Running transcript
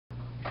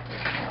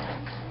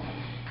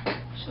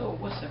So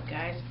what's up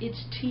guys,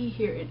 it's T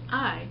here and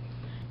I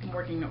am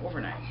working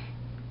overnight,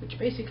 which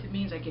basically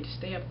means I get to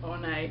stay up all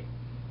night,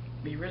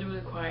 be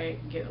really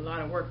quiet, get a lot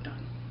of work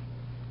done,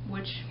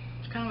 which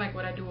is kind of like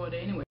what I do all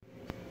day anyway.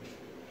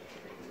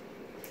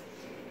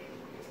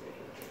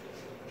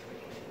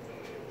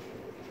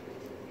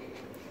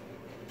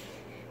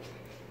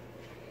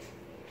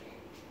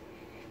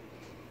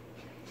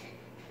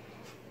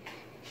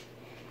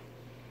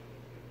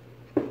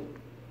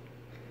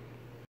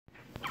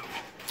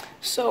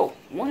 So,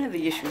 one of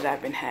the issues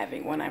I've been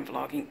having when I'm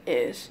vlogging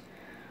is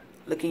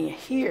looking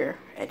here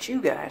at you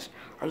guys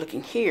or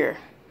looking here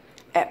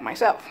at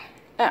myself.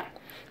 Now,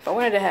 if I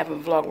wanted to have a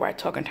vlog where I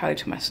talk entirely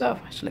to myself,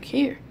 I should look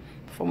here.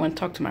 If I want to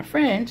talk to my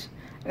friends,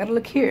 I gotta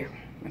look here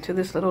into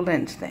this little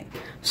lens thing.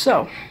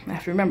 So, I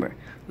have to remember,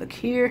 look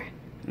here,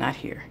 not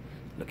here.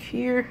 Look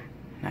here,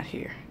 not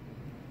here.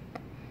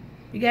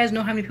 You guys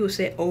know how many people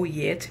say, oh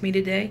yeah, to me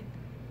today?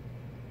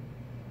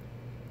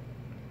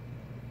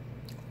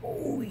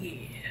 Oh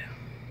yeah.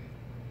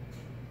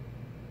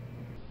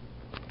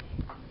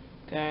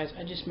 Guys,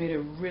 I just made a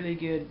really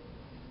good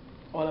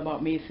all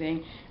about me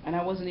thing and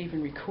I wasn't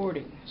even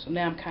recording, so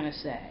now I'm kind of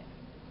sad.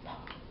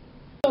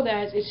 So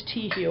guys, it's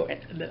T here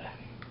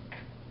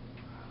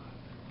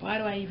why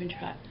do I even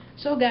try?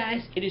 So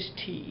guys, it is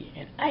T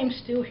and I'm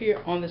still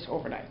here on this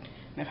overnight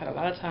and I've had a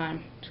lot of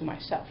time to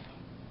myself,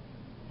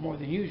 more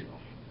than usual.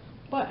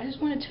 But I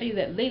just want to tell you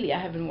that lately I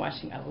have been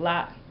watching a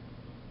lot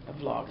of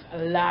vlogs,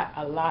 a lot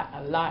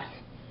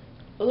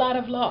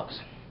of vlogs.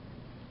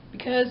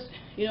 Because,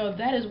 you know,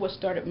 that is what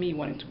started me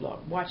wanting to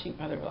vlog, watching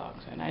other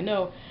vlogs. And I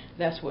know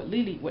that's what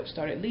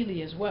started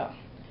Lili as well.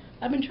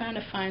 I've been trying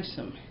to find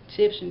some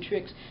tips and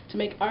tricks to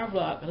make our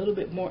vlog a little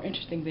bit more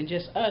interesting than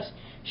just us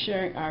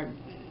sharing our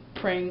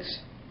pranks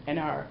and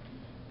our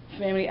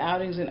family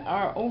outings and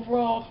our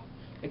overall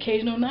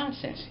occasional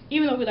nonsense.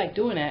 Even though we like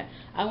doing that,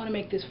 I want to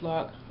make this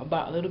vlog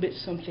about a little bit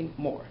something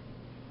more.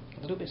 A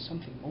little bit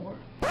something more?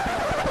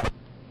 I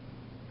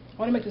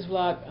want to make this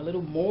vlog a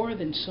little more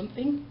than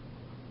something.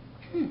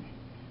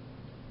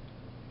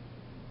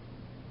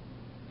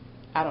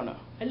 I don't know.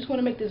 I just want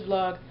to make this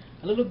vlog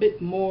a little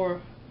bit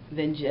more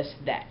than just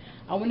that.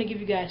 I want to give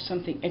you guys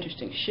something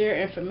interesting, share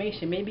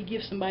information, maybe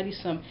give somebody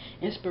some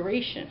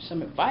inspiration,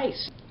 some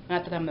advice.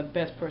 Not that I'm the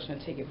best person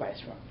to take advice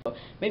from. But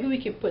maybe we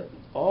can put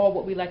all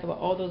what we like about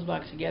all those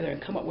vlogs together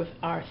and come up with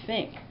our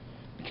thing.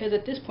 Because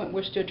at this point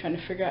we're still trying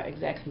to figure out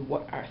exactly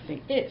what our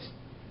thing is.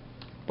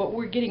 But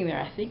we're getting there.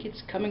 I think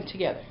it's coming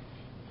together.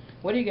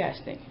 What do you guys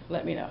think?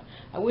 Let me know.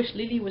 I wish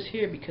Lili was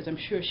here because I'm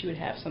sure she would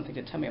have something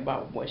to tell me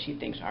about what she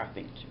thinks our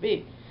thing should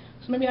be.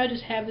 So maybe I'll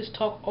just have this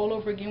talk all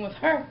over again with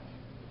her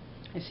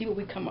and see what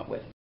we come up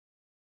with.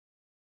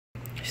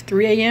 It's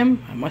 3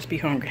 a.m. I must be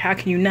hungry. How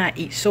can you not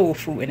eat soul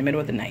food in the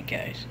middle of the night,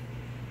 guys?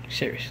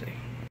 Seriously.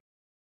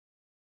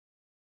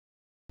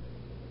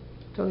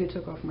 Totally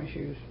took off my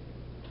shoes.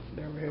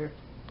 They're over here.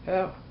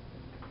 Hell,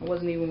 I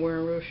wasn't even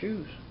wearing real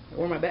shoes. I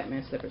wore my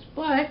Batman slippers,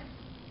 but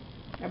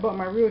I bought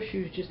my real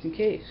shoes just in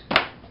case.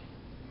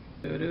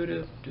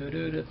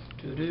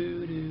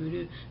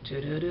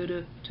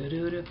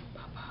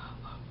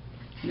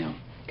 Now,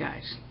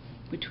 guys,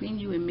 between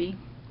you and me,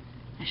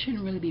 I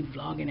shouldn't really be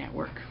vlogging at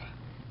work.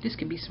 This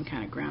could be some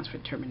kind of grounds for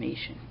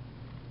termination.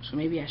 So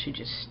maybe I should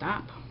just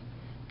stop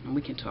and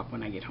we can talk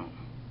when I get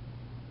home.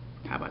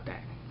 How about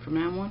that? From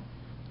now on,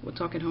 we'll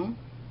talk at home.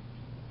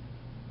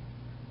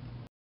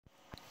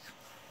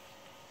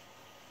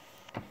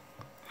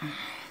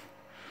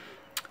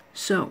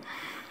 So,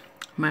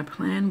 my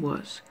plan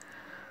was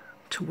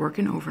to work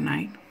an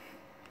overnight,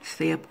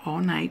 stay up all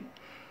night,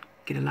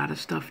 get a lot of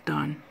stuff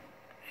done,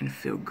 and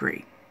feel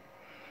great.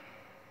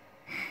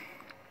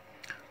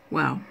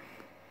 Well,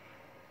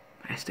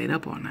 I stayed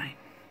up all night.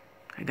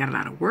 I got a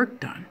lot of work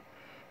done,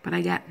 but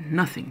I got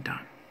nothing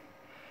done.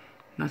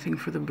 Nothing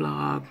for the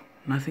blog,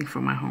 nothing for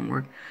my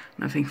homework,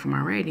 nothing for my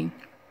writing.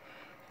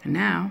 And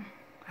now,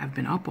 I've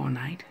been up all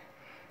night.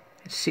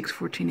 It's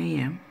 6:14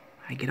 a.m.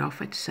 I get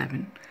off at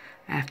 7.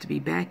 I have to be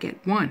back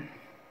at 1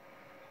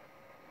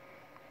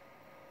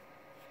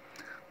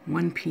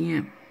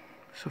 p.m.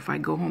 So if I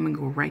go home and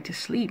go right to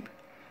sleep,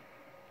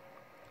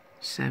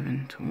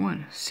 7 to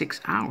 1,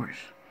 6 hours.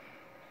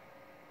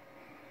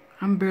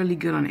 I'm barely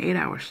good on 8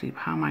 hours sleep.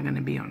 How am I going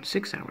to be on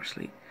 6 hours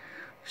sleep?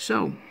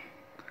 So,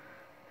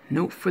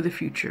 note for the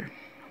future.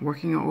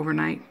 Working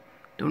overnight,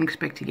 don't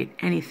expect to get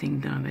anything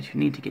done that you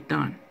need to get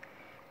done,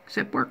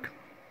 except work.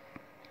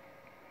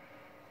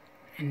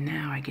 And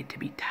now I get to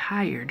be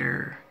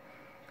tireder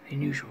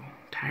than usual.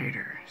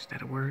 Tireder. Is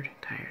that a word?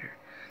 Tireder.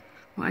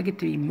 Well, I get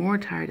to be more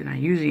tired than I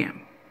usually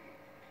am.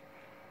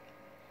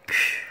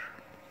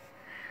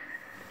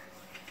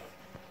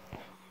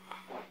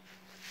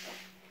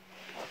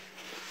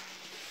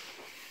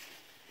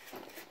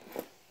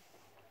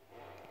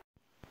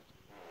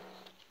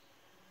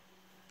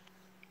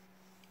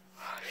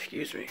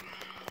 Excuse me.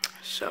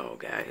 So,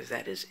 guys,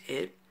 that is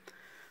it.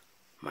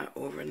 My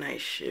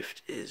overnight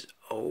shift is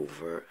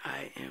over.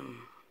 I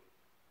am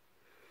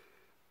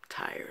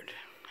tired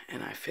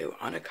and I feel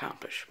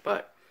unaccomplished,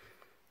 but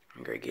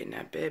I'm going to get in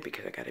that bed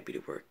because I got to be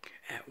to work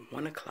at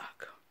 1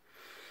 o'clock.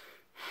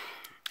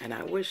 And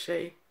I would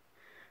say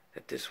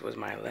that this was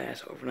my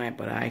last overnight,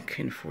 but I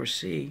can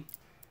foresee.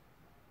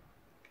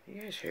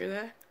 You guys hear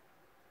that?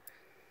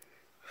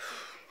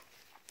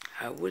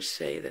 I would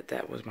say that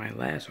that was my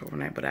last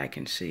overnight, but I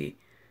can see.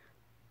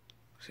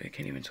 See, I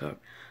can't even talk.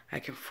 I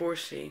can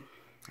foresee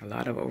a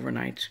lot of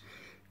overnights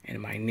in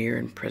my near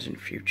and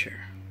present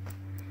future.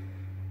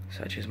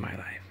 Such is my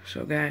life.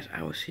 So guys,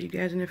 I will see you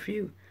guys in a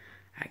few.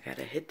 I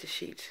gotta hit the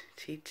sheets.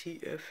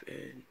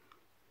 TTFN.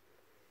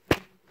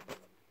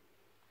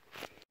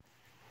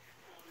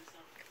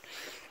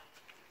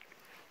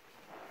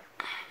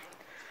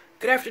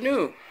 Good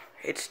afternoon.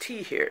 It's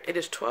T here. It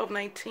is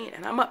 12:19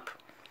 and I'm up.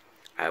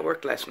 I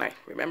worked last night,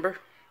 remember?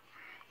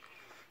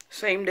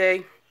 Same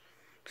day,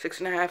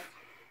 6.5,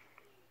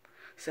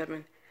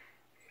 7,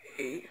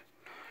 8, 9,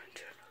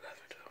 10, 11,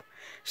 12.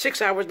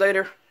 6 hours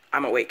later,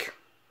 I'm awake.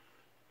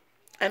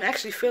 I'm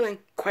actually feeling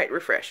quite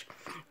refreshed.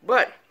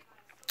 But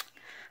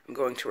I'm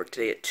going to work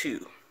today at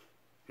 2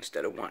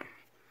 instead of 1.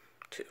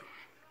 2.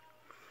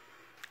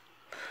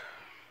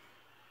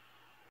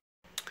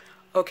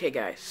 Okay,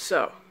 guys,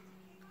 so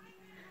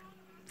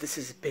this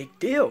is a big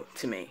deal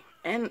to me.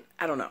 And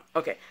I don't know.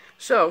 Okay,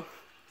 so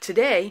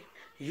today,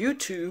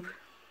 YouTube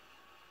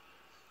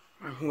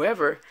or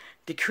whoever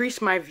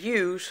decreased my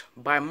views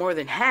by more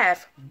than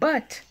half,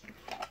 but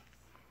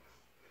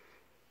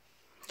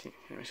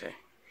let me say,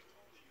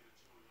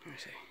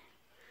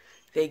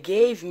 they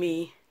gave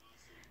me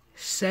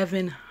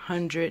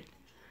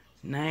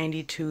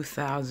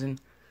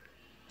 792,000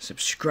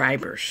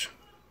 subscribers.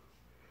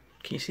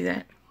 Can you see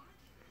that?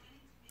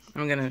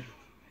 I'm gonna,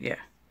 yeah.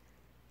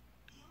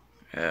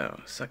 Oh,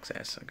 sucks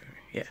ass sucker.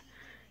 Yeah.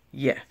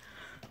 Yeah.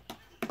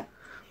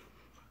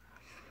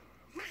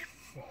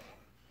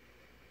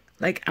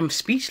 Like, I'm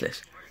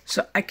speechless.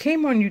 So I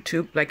came on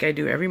YouTube like I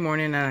do every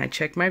morning and I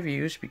check my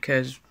views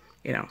because,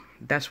 you know,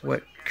 that's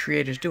what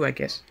creators do, I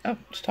guess. Oh,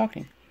 it's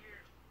talking.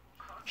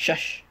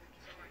 Shush.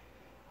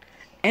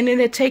 And then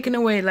they're taking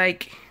away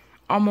like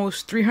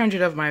almost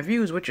 300 of my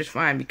views, which is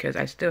fine because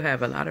I still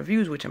have a lot of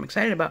views, which I'm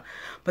excited about.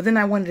 But then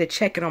I wanted to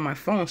check it on my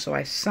phone, so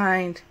I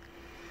signed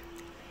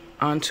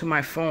onto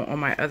my phone on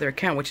my other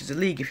account, which is the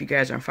league. If you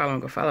guys aren't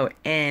following, go follow it.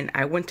 And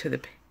I went to the,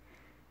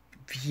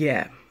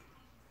 yeah.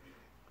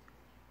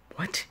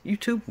 What?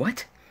 YouTube?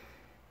 What?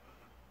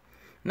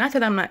 Not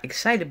that I'm not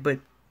excited, but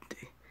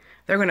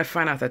they're going to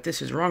find out that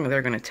this is wrong and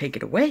they're going to take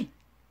it away.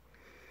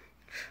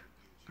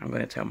 I'm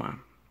going to tell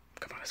Mom.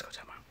 Come on, let's go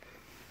tell Mom.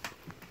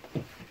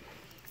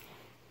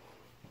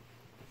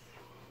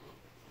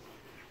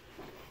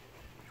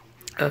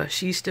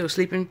 She's still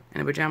sleeping in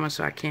her pajamas,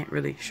 so I can't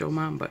really show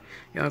Mom, but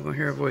y'all gonna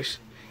hear her voice.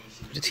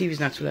 The TV's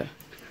not too loud.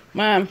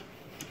 Mom.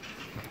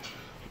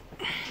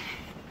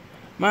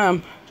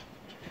 Mom.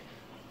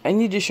 I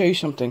need to show you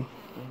something.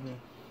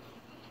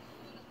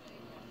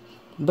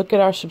 Look at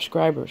our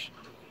subscribers.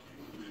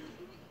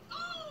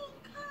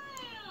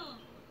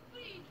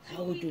 How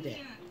do we do that?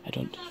 I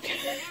don't.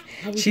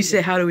 She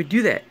said, how do we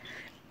do that?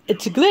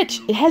 It's a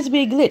glitch. It has to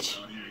be a glitch.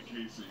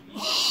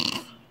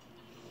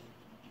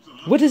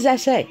 What does that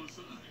say?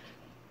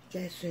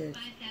 That says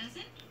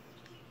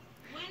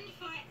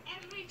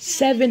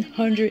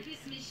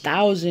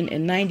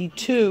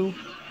 700,092,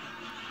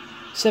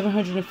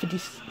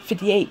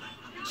 758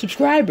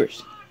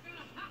 subscribers.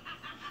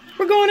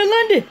 We're going to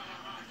London.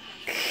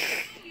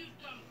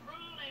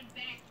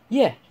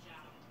 Yeah.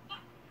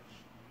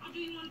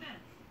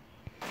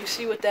 You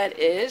see what that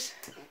is?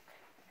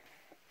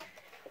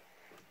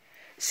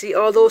 See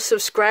all those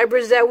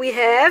subscribers that we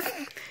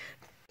have?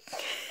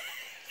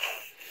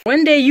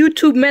 One day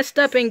YouTube messed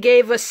up and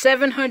gave us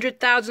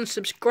 700,000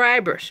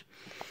 subscribers.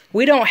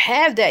 We don't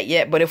have that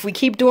yet, but if we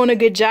keep doing a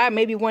good job,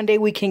 maybe one day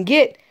we can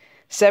get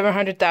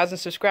 700,000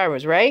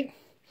 subscribers, right?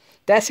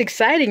 That's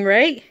exciting,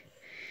 right?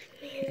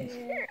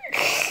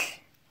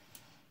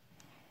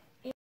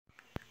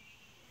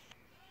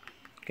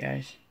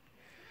 Guys,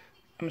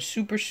 I'm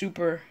super,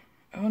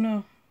 oh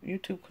no,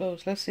 YouTube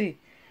closed. Let's see.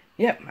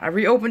 Yep, I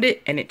reopened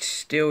it and it's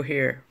still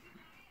here.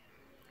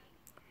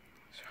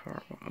 It's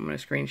horrible. I'm going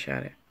to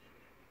screenshot it.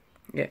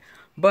 Yeah,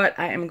 but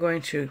I am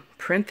going to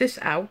print this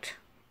out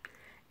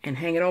and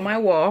hang it on my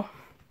wall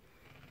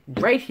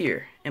right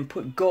here and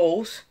put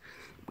goals.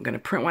 I'm going to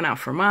print one out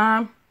for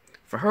Mom,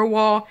 for her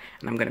wall,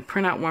 and I'm going to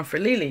print out one for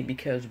Lili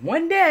because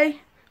one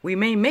day we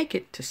may make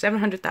it to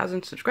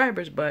 700,000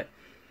 subscribers, but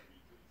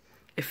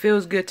it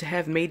feels good to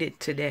have made it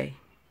today.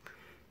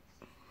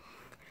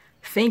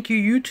 Thank you,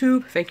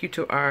 YouTube. Thank you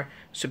to our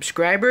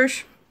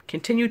subscribers.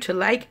 Continue to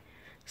like,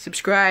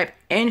 subscribe,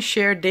 and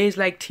share Days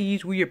Like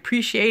Teas. We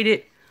appreciate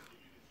it.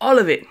 All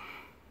of it.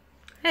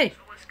 Hey,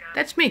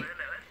 that's me.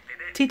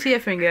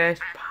 TTFN, guys.